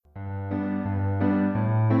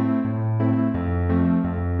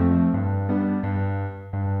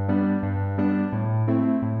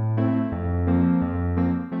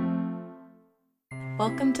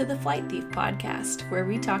Welcome to the Flight Thief podcast, where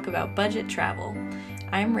we talk about budget travel.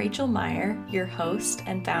 I'm Rachel Meyer, your host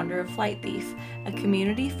and founder of Flight Thief, a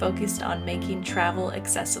community focused on making travel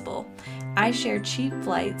accessible. I share cheap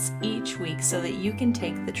flights each week so that you can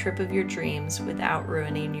take the trip of your dreams without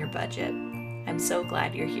ruining your budget. I'm so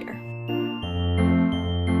glad you're here.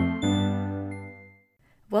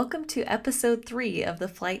 Welcome to episode 3 of the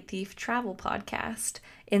Flight Thief Travel Podcast.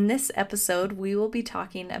 In this episode, we will be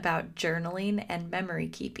talking about journaling and memory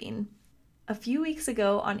keeping. A few weeks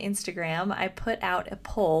ago on Instagram, I put out a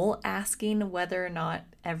poll asking whether or not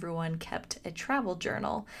everyone kept a travel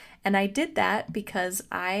journal. And I did that because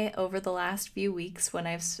I, over the last few weeks, when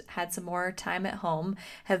I've had some more time at home,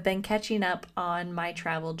 have been catching up on my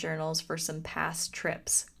travel journals for some past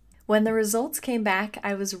trips. When the results came back,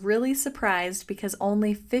 I was really surprised because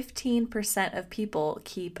only 15% of people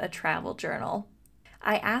keep a travel journal.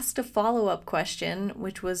 I asked a follow-up question,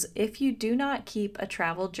 which was, if you do not keep a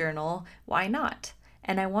travel journal, why not?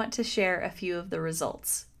 And I want to share a few of the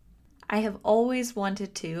results. I have always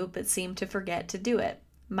wanted to, but seem to forget to do it.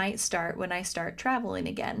 Might start when I start traveling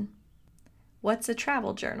again. What's a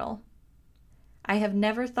travel journal? I have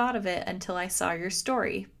never thought of it until I saw your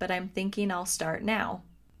story, but I'm thinking I'll start now.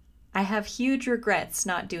 I have huge regrets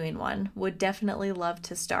not doing one, would definitely love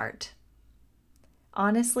to start.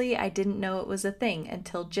 Honestly, I didn't know it was a thing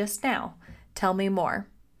until just now. Tell me more.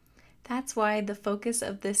 That's why the focus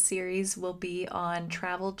of this series will be on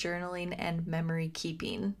travel journaling and memory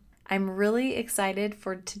keeping. I'm really excited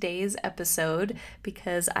for today's episode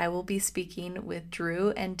because I will be speaking with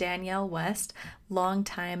Drew and Danielle West,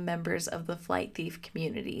 longtime members of the Flight Thief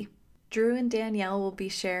community. Drew and Danielle will be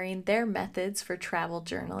sharing their methods for travel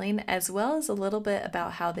journaling, as well as a little bit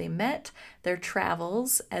about how they met, their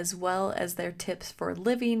travels, as well as their tips for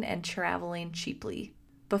living and traveling cheaply.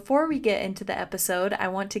 Before we get into the episode, I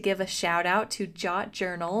want to give a shout out to Jot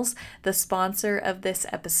Journals, the sponsor of this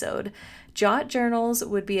episode. Jot Journals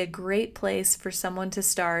would be a great place for someone to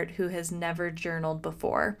start who has never journaled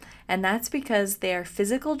before. And that's because they are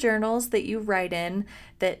physical journals that you write in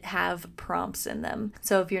that have prompts in them.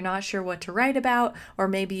 So if you're not sure what to write about, or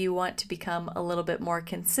maybe you want to become a little bit more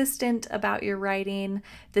consistent about your writing,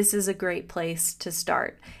 this is a great place to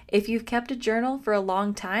start. If you've kept a journal for a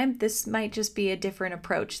long time, this might just be a different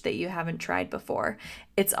approach that you haven't tried before.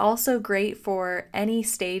 It's also great for any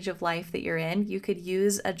stage of life that you're in. You could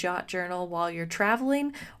use a Jot journal while you're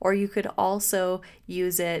traveling, or you could also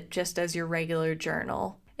use it just as your regular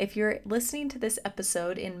journal. If you're listening to this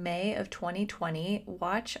episode in May of 2020,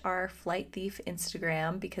 watch our Flight Thief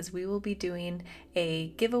Instagram because we will be doing a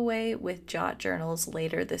giveaway with Jot journals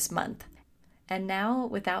later this month. And now,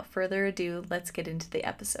 without further ado, let's get into the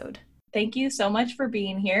episode. Thank you so much for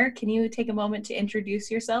being here. Can you take a moment to introduce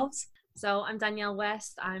yourselves? So I'm Danielle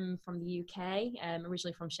West. I'm from the UK,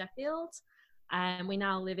 originally from Sheffield. We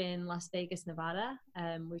now live in Las Vegas, Nevada.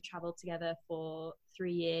 We've traveled together for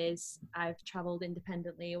 3 years. I've traveled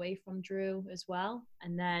independently away from Drew as well.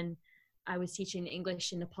 And then I was teaching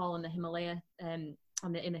English in Nepal and the in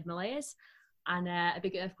the Himalayas. And a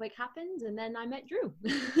big earthquake happened, and then I met Drew.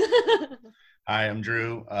 Hi, I'm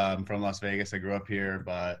Drew. I'm from Las Vegas. I grew up here,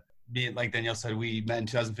 but like Danielle said, we met in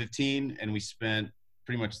 2015, and we spent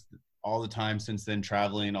pretty much all the time since then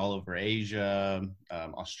traveling all over Asia,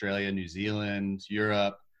 Australia, New Zealand,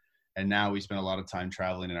 Europe, and now we spend a lot of time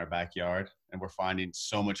traveling in our backyard, and we're finding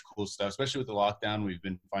so much cool stuff, especially with the lockdown. We've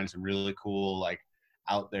been finding some really cool, like,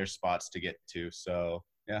 out there spots to get to. So,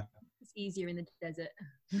 yeah. It's easier in the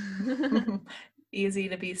desert. Easy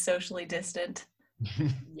to be socially distant.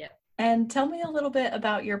 Yep. And tell me a little bit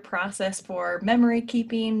about your process for memory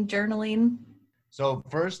keeping, journaling. So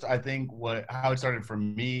first, I think how it started for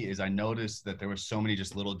me is I noticed that there were so many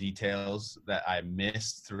just little details that I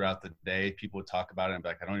missed throughout the day. People would talk about it and be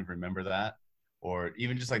like, I don't even remember that. Or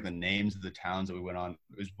even just like the names of the towns that we went on.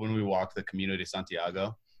 It was when we walked the Camino de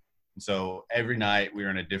Santiago. And so every night we were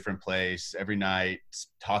in a different place, every night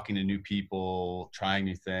talking to new people, trying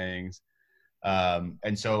new things.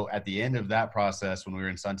 And so at the end of that process, when we were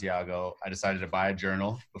in Santiago, I decided to buy a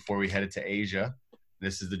journal before we headed to Asia.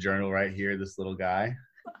 This is the journal right here, this little guy.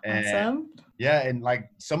 And awesome. Yeah, and like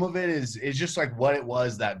some of it is just like what it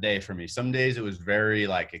was that day for me. Some days it was very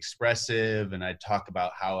like expressive, and I'd talk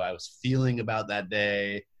about how I was feeling about that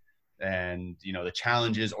day and, you know, the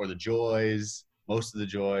challenges or the joys, most of the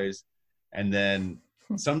joys. And then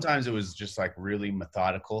sometimes it was just like really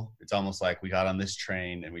methodical. It's almost like we got on this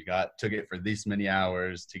train and we took it for this many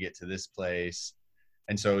hours to get to this place.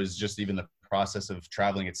 And so it was just even the process of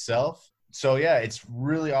traveling itself. So yeah, it's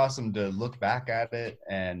really awesome to look back at it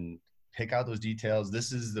and pick out those details.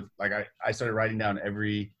 This is I started writing down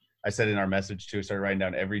every I said in our message too, I started writing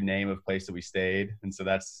down every name of place that we stayed. And so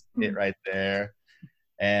that's it right there.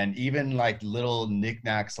 And even like little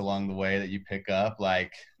knickknacks along the way that you pick up.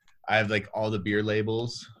 Like I have like all the beer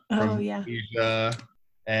labels from Asia.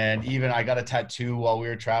 And even I got a tattoo while we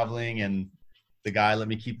were traveling, and the guy let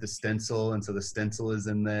me keep the stencil. And so the stencil is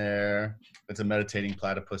in there. It's a meditating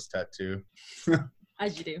platypus tattoo.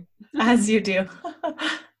 As you do. As you do.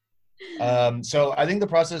 So I think the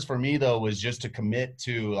process for me though was just to commit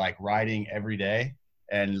to like writing every day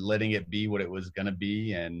and letting it be what it was going to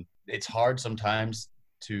be. And it's hard sometimes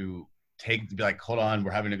to be like, hold on,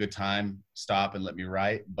 we're having a good time, stop and let me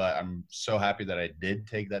write. But I'm so happy that I did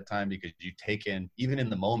take that time, because you take in, even in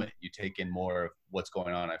the moment, you take in more of what's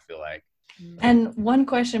going on, I feel like. And one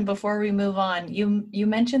question before we move on, you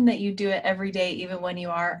mentioned that you do it every day, even when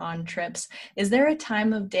you are on trips. Is there a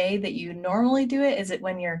time of day that you normally do it? Is it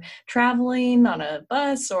when you're traveling on a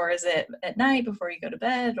bus, or is it at night before you go to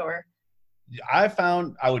bed? Or I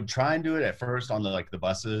found I would try and do it at first on the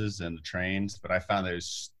buses and the trains, but I found that it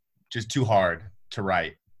was just too hard to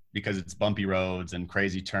write because it's bumpy roads and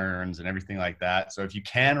crazy turns and everything like that. So if you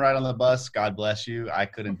can write on the bus, God bless you. I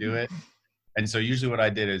couldn't do it. And so usually what I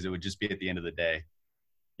did is it would just be at the end of the day.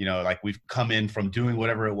 You know, like we've come in from doing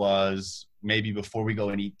whatever it was, maybe before we go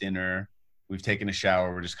and eat dinner, we've taken a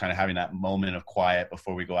shower, we're just kind of having that moment of quiet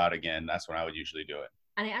before we go out again. That's when I would usually do it.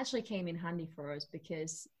 And it actually came in handy for us,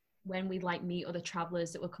 because when we like meet other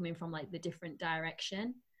travelers that were coming from like the different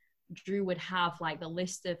direction, Drew would have like the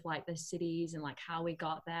list of like the cities and like how we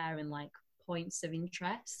got there and like points of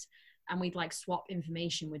interest, and we'd like swap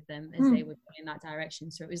information with them as they were going in that direction.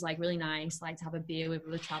 So it was like really nice, like to have a beer with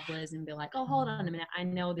other travelers and be like, oh, hold on a minute, I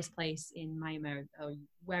know this place in Myanmar or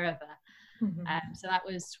wherever. So that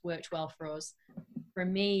worked well for us. For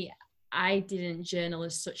me, I didn't journal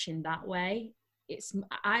as such in that way.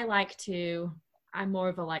 I'm more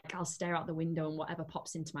of a like, I'll stare out the window and whatever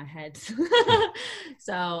pops into my head.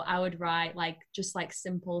 So I would write like just like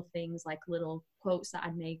simple things, like little quotes that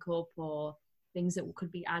I'd make up, or things that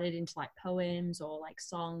could be added into like poems or like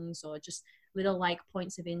songs, or just little like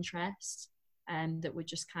points of interest that would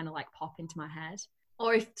just kind of like pop into my head.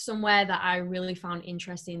 Or if somewhere that I really found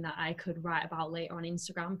interesting that I could write about later on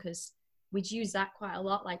Instagram, because we'd use that quite a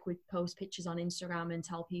lot. Like we'd post pictures on Instagram and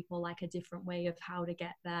tell people like a different way of how to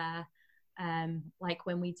get there. Like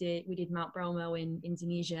when we did Mount Bromo in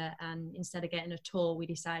Indonesia, and instead of getting a tour, we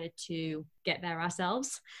decided to get there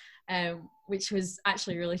ourselves, which was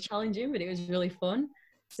actually really challenging, but it was really fun.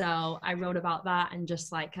 So I wrote about that and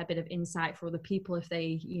just like a bit of insight for other people if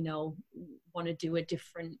they, you know, want to do a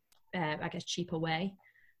different, I guess, cheaper way.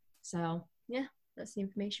 So yeah, that's the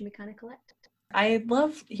information we kind of collect. I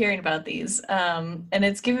love hearing about these, and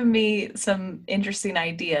it's given me some interesting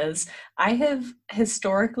ideas. I have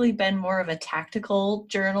historically been more of a tactical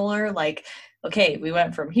journaler, like, okay, we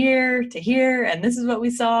went from here to here, and this is what we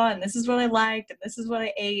saw, and this is what I liked, and this is what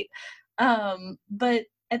I ate. But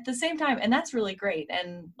at the same time, and that's really great.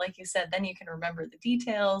 And like you said, then you can remember the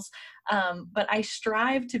details. But I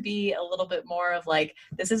strive to be a little bit more of like,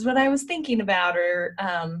 this is what I was thinking about. Or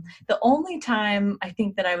the only time I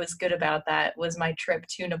think that I was good about that was my trip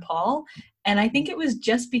to Nepal. And I think it was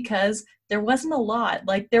just because there wasn't a lot.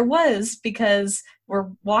 Like there was, because we're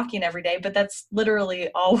walking every day, but that's literally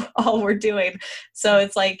all we're doing. So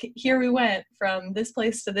it's like, here we went from this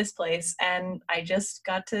place to this place, and I just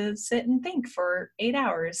got to sit and think for 8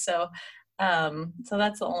 hours. So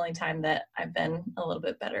that's the only time that I've been a little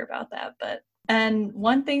bit better about that. And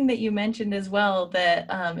one thing that you mentioned as well that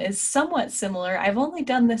is somewhat similar, I've only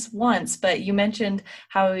done this once, but you mentioned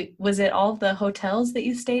was it all the hotels that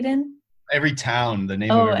you stayed in? Every town, the name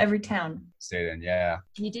of every town. Stayed in, yeah.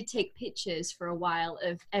 You did take pictures for a while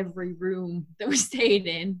of every room that we stayed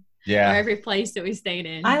in. Yeah. Or every place that we stayed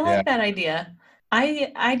in. I like that idea.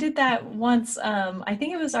 I did that once. I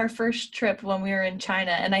think it was our first trip when we were in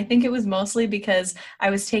China. And I think it was mostly because I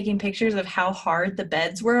was taking pictures of how hard the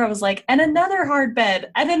beds were. I was like, and another hard bed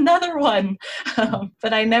and another one.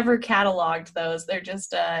 But I never cataloged those. They're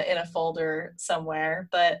just in a folder somewhere.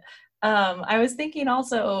 But I was thinking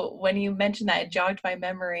also, when you mentioned that, it jogged my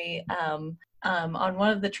memory. On one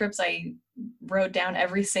of the trips, I wrote down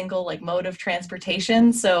every single like mode of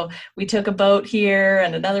transportation. So we took a boat here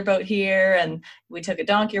and another boat here, and we took a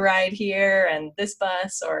donkey ride here and this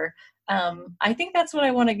bus. Or I think that's what I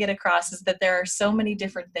want to get across, is that there are so many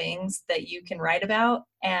different things that you can write about,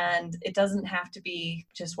 and it doesn't have to be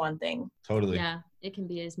just one thing. Totally. Yeah, it can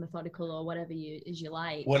be as methodical or whatever you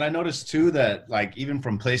like. Well, I noticed too that like even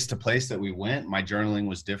from place to place that we went, my journaling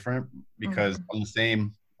was different, because on the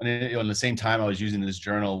same time I was using this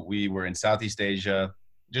journal, we were in Southeast Asia,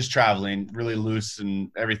 just traveling, really loose and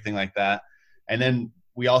everything like that. And then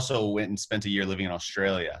we also went and spent a year living in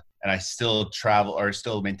Australia, and I still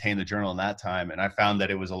still maintain the journal in that time. And I found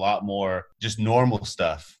that it was a lot more just normal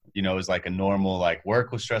stuff. It was like a normal, like,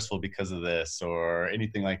 work was stressful because of this or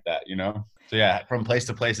anything like that, So yeah, from place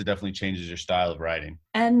to place, it definitely changes your style of writing.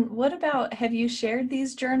 And what about, have you shared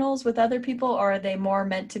these journals with other people, or are they more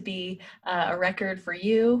meant to be a record for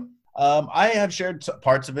you? I have shared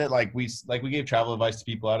parts of it. Like we gave travel advice to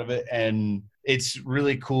people out of it, and it's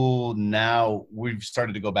really cool. Now we've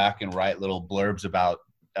started to go back and write little blurbs about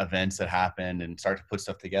events that happened and start to put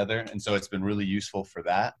stuff together. And so it's been really useful for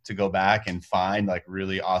that, to go back and find like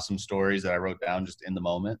really awesome stories that I wrote down just in the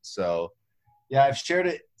moment. So yeah, I've shared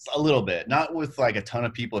it a little bit, not with like a ton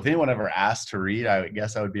of people. If anyone ever asked to read, I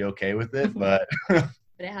guess I would be okay with it, but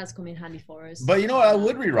But it has come in handy for us. But I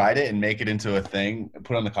would rewrite it and make it into a thing,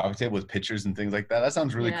 put on the coffee table with pictures and things like that. That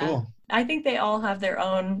sounds really cool. I think they all have their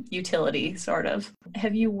own utility, sort of.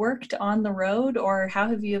 Have you worked on the road, or how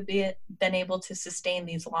have you been able to sustain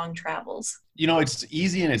these long travels? It's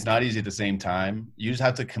easy and it's not easy at the same time. You just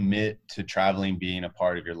have to commit to traveling being a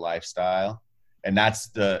part of your lifestyle. And that's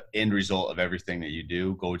the end result of everything that you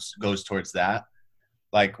do goes towards that.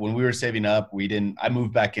 Like when we were saving up, I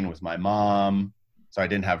moved back in with my mom. So I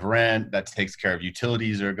didn't have rent. That takes care of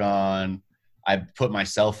utilities are gone. I put my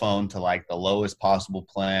cell phone to like the lowest possible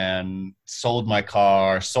plan, sold my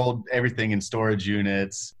car, sold everything in storage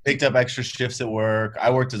units, picked up extra shifts at work. I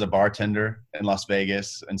worked as a bartender in Las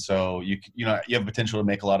Vegas. And so you have potential to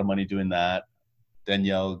make a lot of money doing that.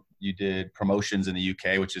 Danielle, you did promotions in the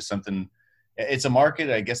UK, which is something, it's a market.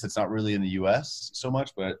 I guess it's not really in the US so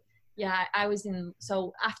much, but yeah,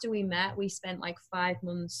 so after we met, we spent like 5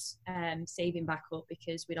 months saving back up,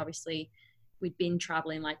 because we'd been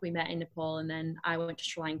traveling. Like we met in Nepal, and then I went to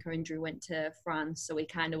Sri Lanka and Drew went to France. So we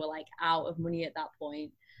kind of were like out of money at that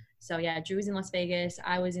point. So yeah, Drew was in Las Vegas,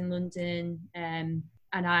 I was in London, and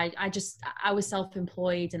I was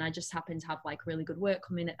self-employed, and I just happened to have like really good work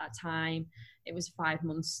coming at that time. It was 5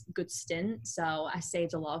 months good stint. So I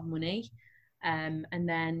saved a lot of money. And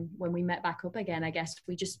then when we met back up again, I guess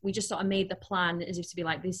we just sort of made the plan as if to be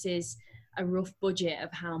like, this is a rough budget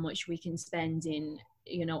of how much we can spend in,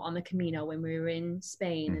 on the Camino when we were in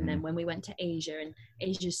Spain. Mm-hmm. And then when we went to Asia, and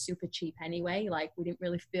Asia's super cheap anyway, like we didn't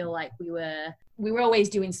really feel like we were always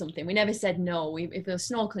doing something. We never said no. If it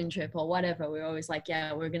was a snorkeling trip or whatever, we were always like,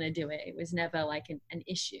 yeah, we're going to do it. It was never like an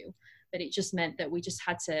issue, but it just meant that we just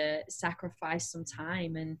had to sacrifice some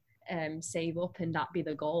time and save up, and that be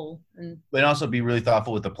the goal. And also be really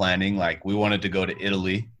thoughtful with the planning. Like we wanted to go to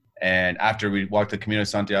Italy, and after we walked the Camino de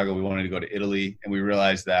Santiago, we wanted to go to Italy, and we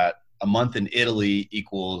realized that a month in Italy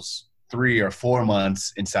equals 3 or 4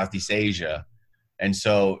 months in Southeast Asia. And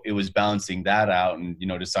so it was balancing that out and,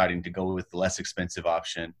 deciding to go with the less expensive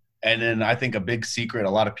option. And then I think a big secret a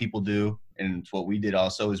lot of people do, and it's what we did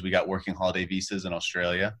also, is we got working holiday visas in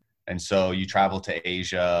Australia. And so you travel to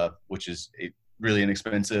Asia, which is really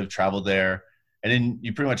inexpensive, travel there, and then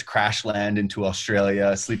you pretty much crash land into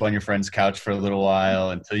Australia, sleep on your friend's couch for a little while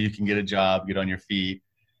until you can get a job, get on your feet.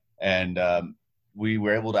 And we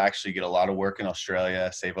were able to actually get a lot of work in Australia,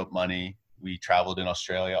 save up money. We traveled in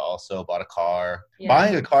Australia also, bought a car. Yeah.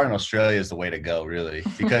 Buying a car in Australia is the way to go, really,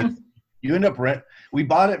 because you end up we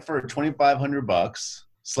bought it for $2,500,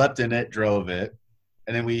 slept in it, drove it,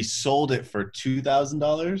 and then we sold it for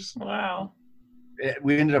 $2,000. Wow.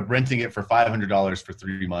 We ended up renting it for $500 for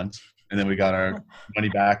 3 months, and then we got our money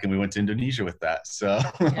back and we went to Indonesia with that. So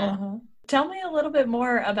uh-huh. Tell me a little bit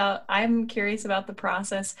more I'm curious about the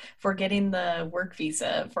process for getting the work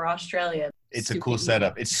visa for Australia. It's a cool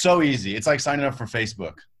setup. It's so easy. It's like signing up for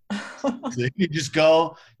Facebook. So you just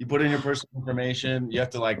go, you put in your personal information. You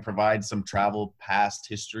have to like provide some travel past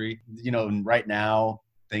history. Right now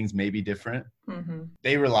things may be different. Mm-hmm.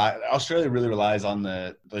 Australia really relies on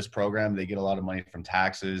this program. They get a lot of money from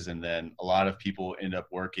taxes, and then a lot of people end up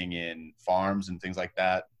working in farms and things like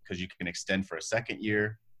that, because you can extend for a second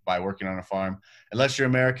year by working on a farm. Unless you're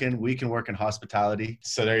American, we can work in hospitality.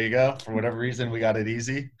 So there you go. For whatever reason, we got it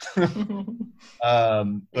easy.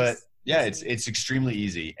 But yeah, it's extremely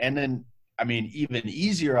easy. And then, even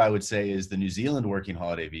easier, I would say, is the New Zealand working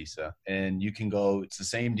holiday visa. And you can go, it's the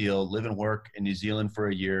same deal, live and work in New Zealand for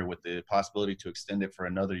a year with the possibility to extend it for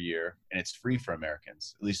another year. And it's free for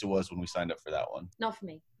Americans. At least it was when we signed up for that one. Not for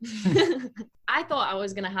me. I thought I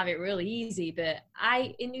was going to have it really easy, but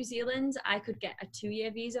in New Zealand, I could get a 2-year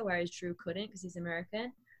visa, whereas Drew couldn't because he's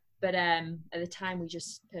American. But at the time, we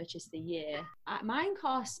just purchased the year. Mine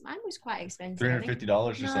was quite expensive. $350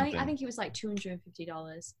 or something. I think it was like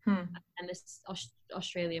 $250. And this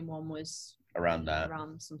Australian one was around that.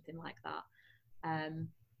 Around something like that.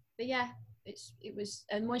 but yeah, it was,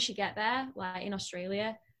 and once you get there, like in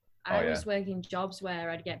Australia, Oh, I yeah. was working jobs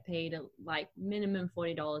where I'd get paid like minimum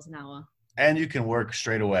 $40 an hour. And you can work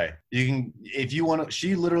straight away. You can, if you want to,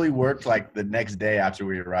 she literally worked like the next day after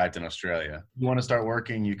we arrived in Australia. You want to start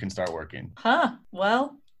working, you can start working. Huh.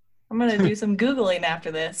 Well, I'm going to do some Googling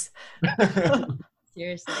after this.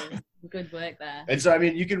 Seriously, good work there. And so, I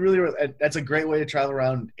mean, you can really, that's a great way to travel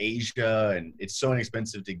around Asia. And it's so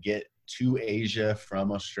inexpensive to get to Asia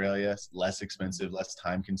from Australia. It's less expensive, less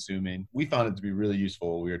time consuming. We found it to be really useful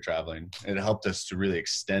while we were traveling. It helped us to really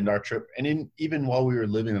extend our trip. And even while we were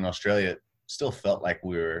living in Australia, it still felt like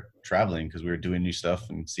we were traveling because we were doing new stuff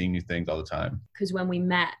and seeing new things all the time. Because when we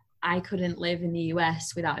met, I couldn't live in the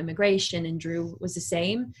US without immigration, and Drew was the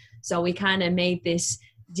same. So we kind of made this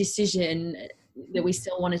decision that we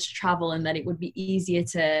still wanted to travel, and that it would be easier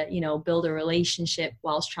to, you know, build a relationship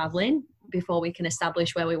whilst traveling before we can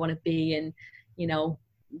establish where we want to be and, you know,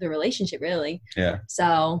 the relationship really. Yeah.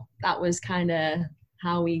 So that was kind of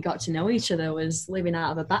how we got to know each other, was living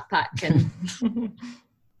out of a backpack. And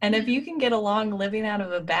and if you can get along living out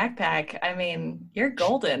of a backpack, I mean, you're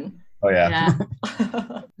golden. Oh yeah.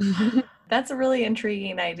 That's a really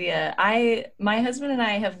intriguing idea. My husband and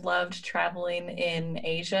I have loved traveling in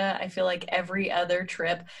Asia. I feel like every other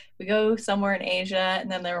trip, we go somewhere in Asia and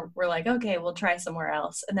then we're like, okay, we'll try somewhere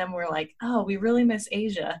else. And then we're like, oh, we really miss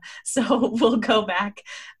Asia. So we'll go back.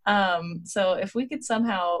 So if we could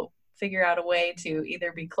somehow figure out a way to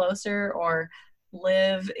either be closer or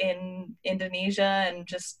live in Indonesia and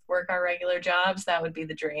just work our regular jobs, that would be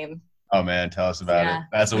the dream. Oh man, tell us about it.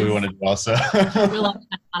 That's what we want to do also. We'll like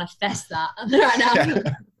manifest that right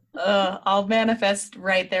now. I'll manifest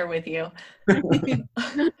right there with you.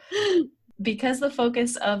 Because the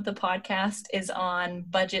focus of the podcast is on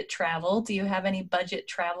budget travel, do you have any budget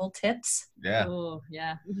travel tips? Yeah. Oh,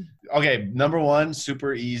 yeah. Okay, number one,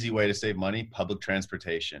 super easy way to save money, public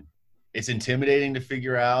transportation. It's intimidating to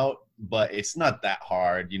figure out, but it's not that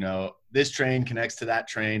hard. You know, this train connects to that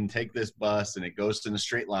train, take this bus, and it goes in a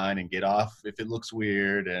straight line and get off if it looks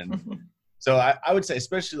weird. And so I would say,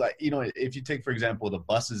 especially like, you know, if you take, for example, the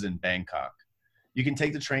buses in Bangkok, you can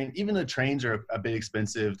take the train. Even the trains are a bit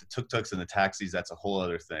expensive. The tuk-tuks and the taxis, that's a whole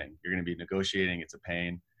other thing. You're going to be negotiating. It's a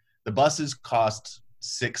pain. The buses cost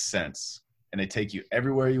 6 cents, and they take you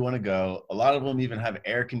everywhere you want to go. A lot of them even have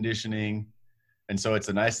air conditioning. And so it's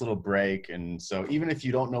a nice little break. And so even if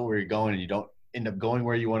you don't know where you're going and you don't end up going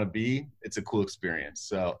where you want to be, it's a cool experience.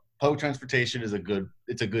 So public transportation is a good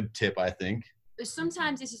tip, I think. But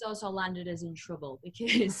sometimes this has also landed us in trouble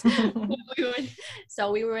because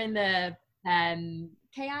we were in the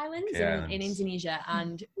K Islands in Indonesia,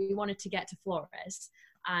 and we wanted to get to Flores,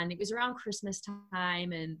 and it was around Christmas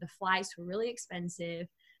time and the flights were really expensive.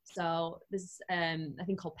 So there's a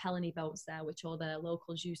thing called Pelani boats there, which all the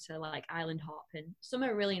locals use to like island hop, and some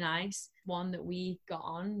are really nice. One that we got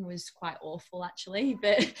on was quite awful actually,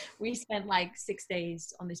 but we spent like 6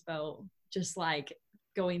 days on this boat, just like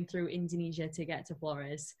going through Indonesia to get to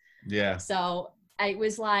Flores. Yeah. So it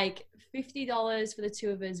was like $50 for the two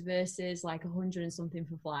of us versus like 100 and something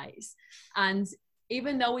for flights. And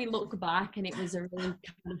even though we look back and it was a really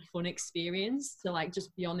kind of fun experience to like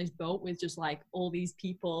just be on this boat with just like all these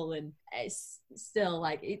people, and it's still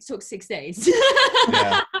like it took 6 days.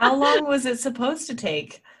 Yeah. How long was it supposed to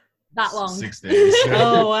take? That long. 6 days.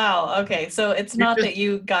 Oh, wow. Okay. So it's not that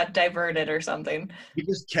you got diverted or something. We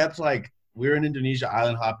just kept like, we're in Indonesia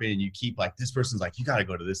island hopping, and you keep like, this person's like, you got to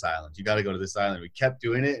go to this island. You got to go to this island. We kept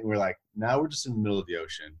doing it, and we're like, now we're just in the middle of the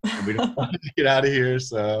ocean and we don't want to get out of here.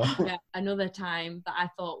 So yeah, another time that I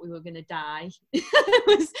thought we were going to die,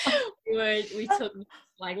 we took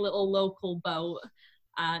like little local boat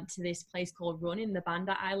to this place called Run in the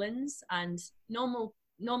Banda Islands. And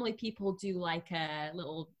normally people do like a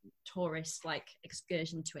little tourist like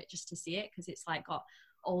excursion to it just to see it, because it's like got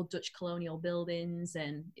old Dutch colonial buildings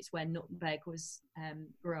and it's where nutmeg was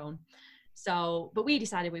grown. So, but we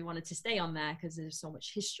decided we wanted to stay on there because there's so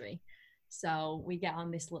much history. So we get on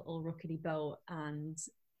this little rickety boat, and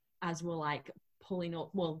as we're like pulling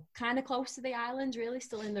up, well, kind of close to the island, really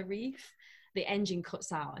still in the reef, the engine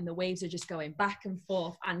cuts out and the waves are just going back and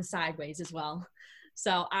forth and sideways as well.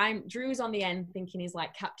 So Drew's on the end thinking he's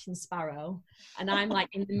like Captain Sparrow, and I'm like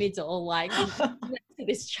in the middle, like next to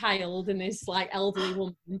this child and this like elderly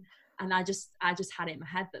woman. And I just had it in my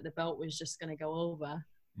head that the boat was just going to go over.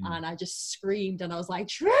 And I just screamed and I was like,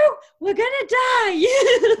 Drew, we're going to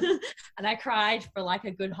die. And I cried for like a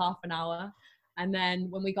good half an hour. And then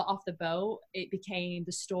when we got off the boat, it became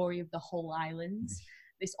the story of the whole island,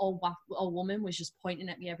 this old woman was just pointing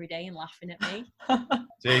at me every day and laughing at me.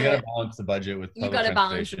 So you got to balance the budget with You got to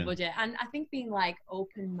balance the budget, and I think being like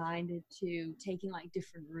open-minded to taking like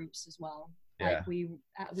different routes as well. Yeah. Like we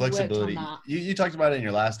flexibility. worked on that. You talked about it in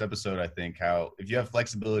your last episode, I think, how if you have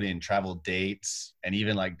flexibility in travel dates and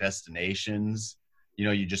even like destinations, you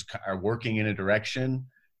know, you just are working in a direction,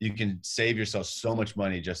 you can save yourself so much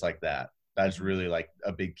money just like that. That's really like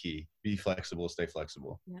a big key. Be flexible, stay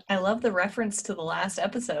flexible. Yeah. I love the reference to the last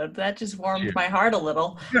episode. That just warmed my heart a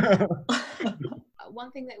little.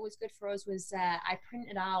 One thing that was good for us was I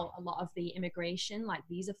printed out a lot of the immigration like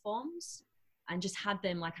visa forms and just had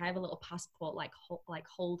them, like I have a little passport like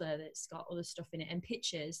holder that's got other stuff in it and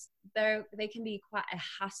pictures. They can be quite a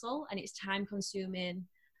hassle and it's time consuming.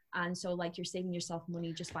 And so like you're saving yourself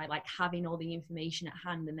money just by like having all the information at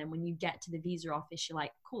hand. And then when you get to the visa office, you're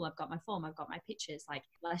like, cool, I've got my form, I've got my pictures, like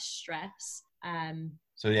less stress.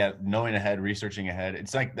 So yeah, knowing ahead, researching ahead,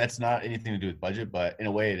 it's like, that's not anything to do with budget, but in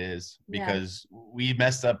a way it is, because we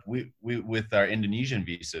messed up we with our Indonesian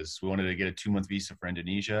visas. We wanted to get a 2-month visa for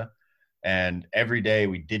Indonesia. And every day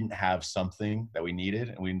we didn't have something that we needed.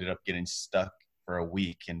 And we ended up getting stuck for a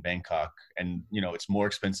week in Bangkok. And, you know, it's more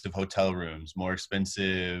expensive hotel rooms, more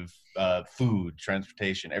expensive food,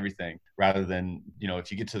 transportation, everything, rather than, you know,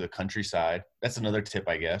 if you get to the countryside, that's another tip,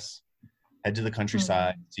 I guess. Head to the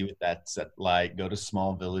countryside, see what that's like, go to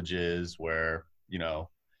small villages where, you know,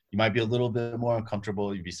 you might be a little bit more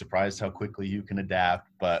uncomfortable. You'd be surprised how quickly you can adapt,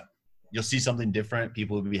 but you'll see something different.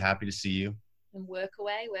 People will be happy to see you. And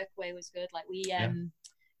Workaway was good. Like we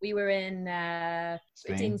were in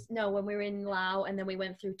when we were in Laos, and then we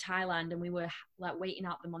went through Thailand, and we were like waiting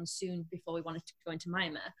out the monsoon before we wanted to go into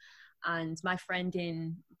Myanmar. And my friend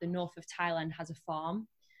in the north of Thailand has a farm.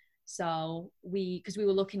 So because we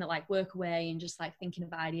were looking at like Workaway and just like thinking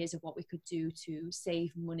of ideas of what we could do to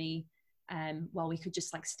save money while we could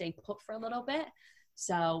just like stay put for a little bit.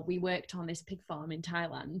 So we worked on this pig farm in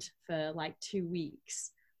Thailand for like 2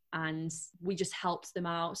 weeks. And we just helped them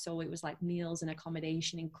out. So it was like meals and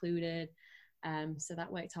accommodation included. So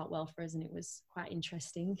that worked out well for us and it was quite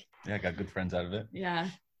interesting. Yeah, I got good friends out of it. Yeah.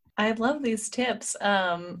 I love these tips.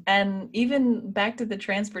 And even back to the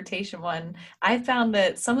transportation one, I found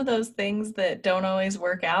that some of those things that don't always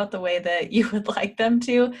work out the way that you would like them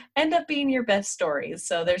to end up being your best stories.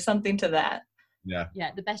 So there's something to that. Yeah.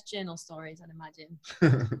 Yeah, the best journal stories, I'd imagine.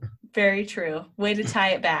 Very true. Way to tie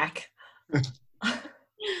it back.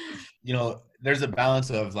 You know, there's a balance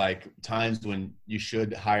of like times when you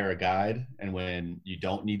should hire a guide and when you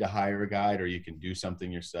don't need to hire a guide or you can do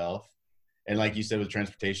something yourself. And like you said, with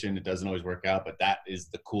transportation, it doesn't always work out, but that is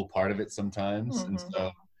the cool part of it sometimes. And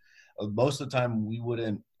so most of the time we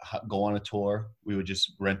wouldn't go on a tour. We would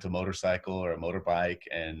just rent a motorcycle or a motorbike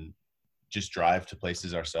and just drive to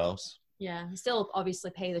places ourselves. Yeah, still obviously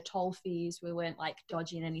pay the toll fees. We weren't like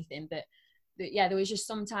dodging anything, but yeah, there was just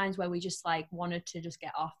some times where we just like wanted to just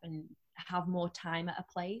get off and have more time at a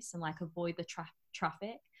place and like avoid the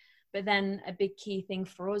traffic. But then a big key thing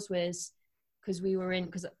for us was because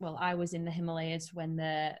I was in the Himalayas when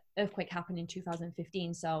the earthquake happened in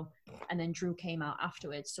 2015. So, and then Drew came out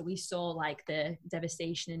afterwards. So we saw like the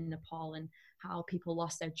devastation in Nepal and how people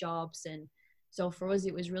lost their jobs. And so for us,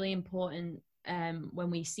 it was really important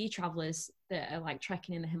when we see travelers that are like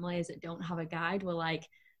trekking in the Himalayas that don't have a guide, we're like,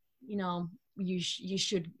 you know, you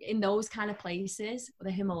should, in those kind of places,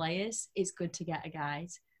 the Himalayas, it's good to get a guide.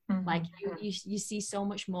 Like you see so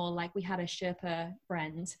much more. Like we had a Sherpa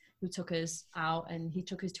friend who took us out and he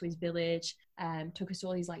took us to his village, took us to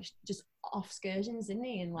all these like just off excursions, didn't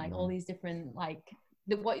he? And like all these different like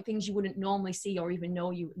what things you wouldn't normally see or even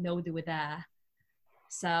know they were there.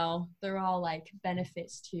 So they're all like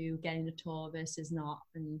benefits to getting a tour versus not,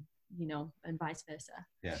 and you know, and vice versa.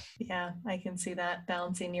 Yeah, I can see that,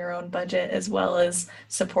 balancing your own budget as well as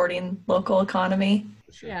supporting local economy.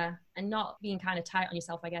 Sure. Yeah, and not being kind of tight on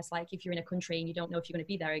yourself, I guess. Like if you're in a country and you don't know if you're going to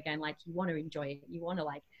be there again, like you want to enjoy it, you want to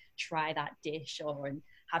like try that dish and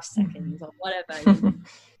have seconds or whatever.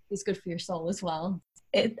 It's good for your soul as well.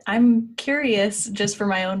 I'm curious, just for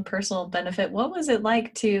my own personal benefit, what was it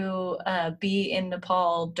like to be in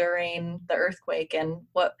Nepal during the earthquake, and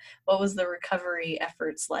what was the recovery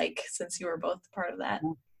efforts like, since you were both part of that?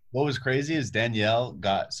 What was crazy is Danielle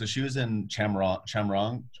she was in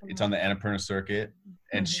Chamrong. It's on the Annapurna circuit,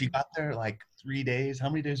 and she got there like 3 days. How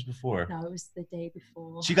many days before? No, it was the day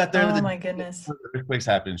before. She got there. Oh my goodness! The earthquakes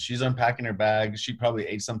happened. She's unpacking her bag. She probably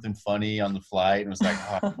ate something funny on the flight and was like,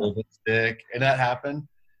 "Oh, sick," and that happened.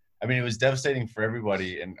 I mean, it was devastating for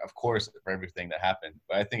everybody, and of course for everything that happened.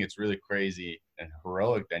 But I think it's really crazy and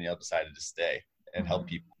heroic. Danielle decided to stay and help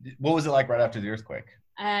people. What was it like right after the earthquake?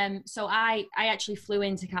 So I actually flew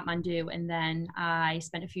into Kathmandu, and then I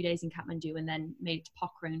spent a few days in Kathmandu, and then made it to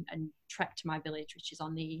Pokhara and trekked to my village, which is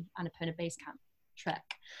on the Annapurna Base Camp trek.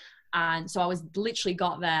 And so I was literally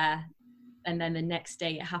got there, and then the next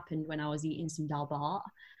day it happened when I was eating some dal bhat.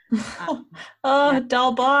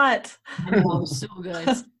 Dal bhat. I know, it was so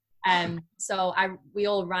good. So we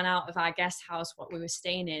all ran out of our guest house, what we were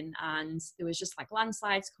staying in, and there was just like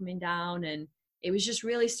landslides coming down, and it was just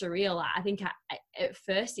really surreal. I think at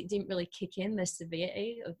first it didn't really kick in the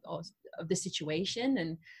severity of the situation,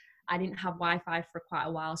 and I didn't have Wi-Fi for quite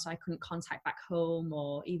a while, so I couldn't contact back home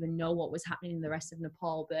or even know what was happening in the rest of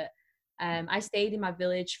Nepal. But I stayed in my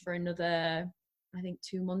village for another, I think,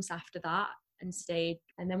 2 months after that, and stayed.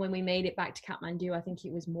 And then when we made it back to Kathmandu, I think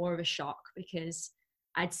it was more of a shock, because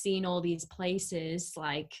I'd seen all these places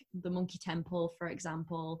like the Monkey Temple, for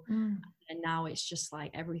example, and now it's just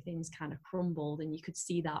like everything's kind of crumbled, and you could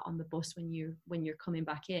see that on the bus when you're coming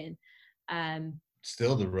back in.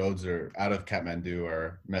 Still, the roads are out of Kathmandu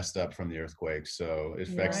are messed up from the earthquake, so it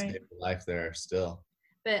affects daily life there still.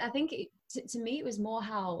 But I think to me it was more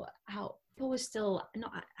how people were still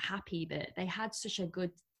not happy, but they had such a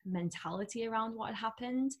good mentality around what had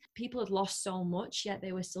happened. People had lost so much, yet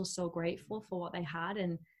they were still so grateful for what they had,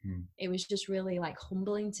 and it was just really like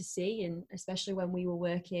humbling to see. And especially when we were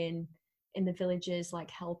working in the villages, like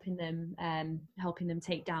helping them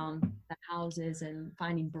take down their houses and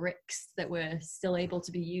finding bricks that were still able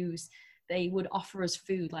to be used, they would offer us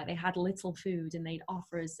food. Like they had little food and they'd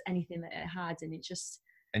offer us anything that it had, and it just.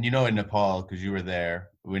 And in Nepal, because you were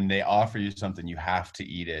there, when they offer you something, you have to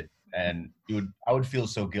eat it. And I would feel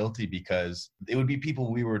so guilty, because it would be people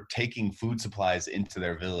we were taking food supplies into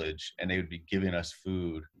their village, and they would be giving us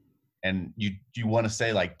food. And you want to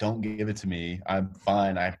say, like, don't give it to me. I'm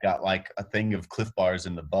fine. I've got like a thing of Cliff Bars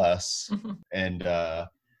in the bus. And, but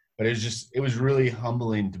it was really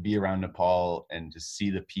humbling to be around Nepal and to see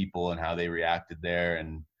the people and how they reacted there.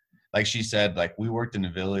 And like she said, like we worked in a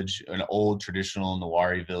village, an old traditional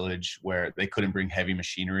Newari village, where they couldn't bring heavy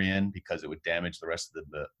machinery in because it would damage the rest of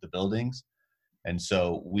the buildings. And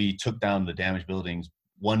so we took down the damaged buildings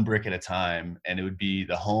one brick at a time, and it would be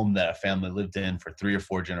the home that a family lived in for 3 or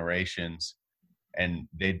 4 generations. And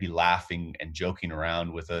they'd be laughing and joking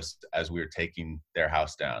around with us as we were taking their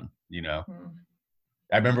house down,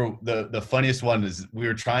 I remember the funniest one is we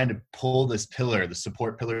were trying to pull this pillar, the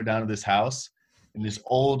support pillar, down to this house. And this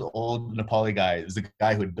old Nepali guy, it was the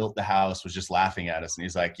guy who had built the house, was just laughing at us. And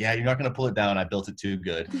he's like, yeah, you're not going to pull it down. I built it too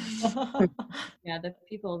good. Yeah, the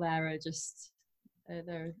people there are just,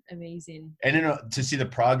 they're amazing. And to see the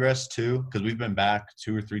progress too, because we've been back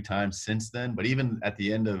 2 or 3 times since then. But even at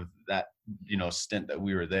the end of that, stint that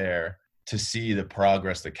we were there, to see the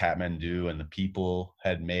progress that Kathmandu and the people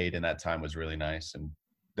had made in that time was really nice. And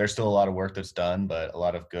there's still a lot of work that's done, but a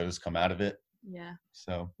lot of good has come out of it. Yeah.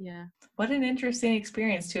 So yeah. What an interesting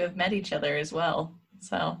experience to have met each other as well.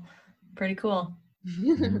 So pretty cool.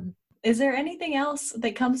 Is there anything else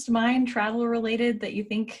that comes to mind travel related that you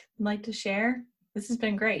think you'd like to share? This has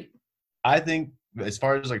been great. I think as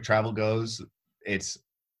far as like travel goes, it's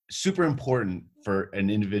super important for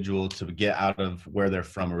an individual to get out of where they're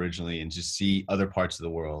from originally and just see other parts of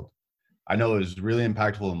the world. I know it was really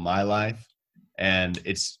impactful in my life. And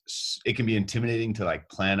it can be intimidating to like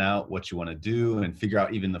plan out what you want to do and figure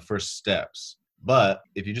out even the first steps. But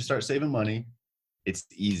if you just start saving money, it's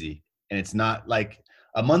easy. And it's not like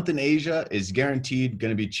a month in Asia is guaranteed going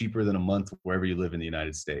to be cheaper than a month wherever you live in the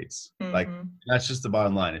United States. Mm-hmm. Like that's just the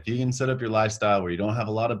bottom line. If you can set up your lifestyle where you don't have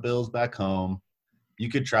a lot of bills back home, you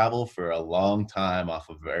could travel for a long time off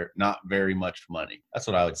of not very much money. That's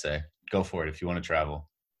what I would say. Go for it if you want to travel.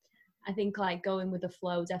 I think like going with the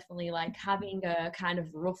flow, definitely like having a kind of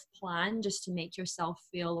rough plan just to make yourself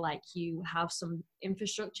feel like you have some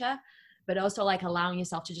infrastructure, but also like allowing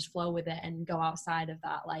yourself to just flow with it and go outside of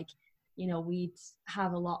that. Like,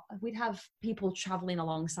 we'd have people traveling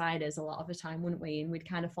alongside us a lot of the time, wouldn't we? And we'd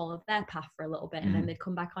kind of follow their path for a little bit and then they'd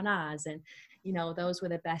come back on ours. And, those were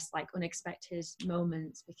the best like unexpected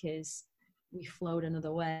moments because we flowed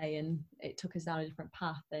another way and it took us down a different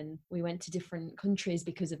path and we went to different countries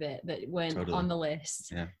because of it that weren't on the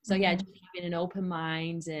list. Yeah. So yeah, just having an open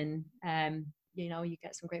mind and you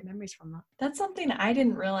get some great memories from that. That's something I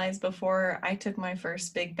didn't realize before I took my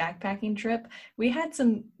first big backpacking trip. We had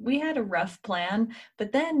a rough plan,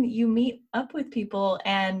 but then you meet up with people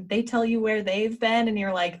and they tell you where they've been and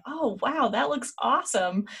you're like, oh, wow, that looks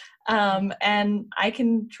awesome. And I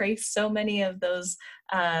can trace so many of those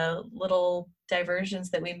little diversions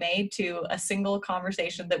that we made to a single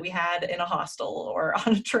conversation that we had in a hostel or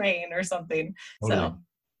on a train or something. Totally. So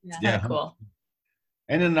it's kind of cool.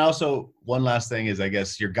 And then also one last thing is, I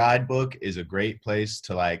guess your guidebook is a great place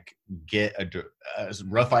to like get a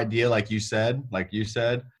rough idea, like you said,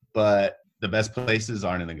 but the best places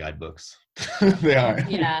aren't in the guidebooks. They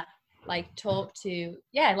aren't. Yeah. Like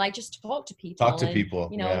just talk to people. Talk to people.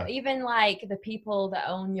 You know, even like the people that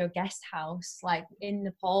own your guest house, like in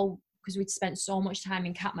Nepal, because we'd spent so much time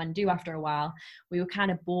in Kathmandu after a while, we were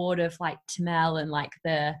kind of bored of like Tamil and like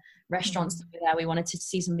the restaurants that were there. We wanted to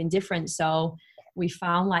see something different. So we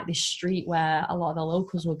found like this street where a lot of the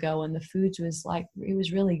locals would go, and the food was like, it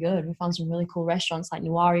was really good. We found some really cool restaurants, like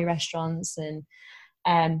Nuwari restaurants, and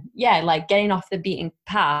like getting off the beaten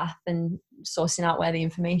path and sourcing out where the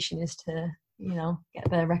information is to, you know, get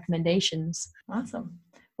the recommendations. Awesome.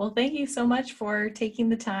 Well, thank you so much for taking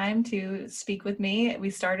the time to speak with me. We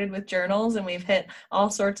started with journals and we've hit all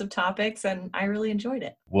sorts of topics, and I really enjoyed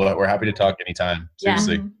it. Well, we're happy to talk anytime.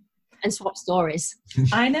 Seriously. Yeah. And swap stories.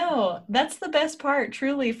 I know. That's the best part,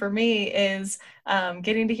 truly, for me, is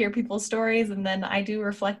getting to hear people's stories. And then I do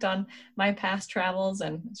reflect on my past travels,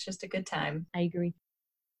 and it's just a good time. I agree.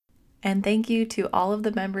 And thank you to all of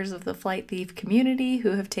the members of the Flight Thief community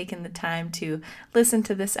who have taken the time to listen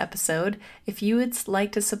to this episode. If you would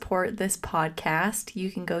like to support this podcast, you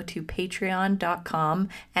can go to patreon.com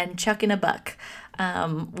and chuck in a buck.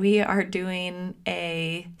 We are doing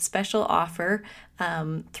a special offer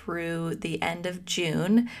through the end of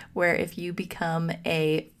June, where if you become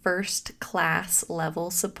a first class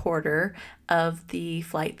level supporter of the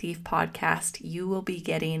Flight Thief podcast, you will be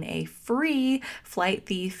getting a free Flight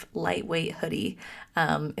Thief lightweight hoodie.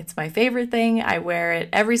 It's my favorite thing. I wear it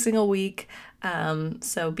every single week.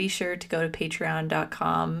 So be sure to go to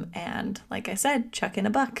patreon.com and, like I said, chuck in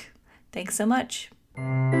a buck. Thanks so much.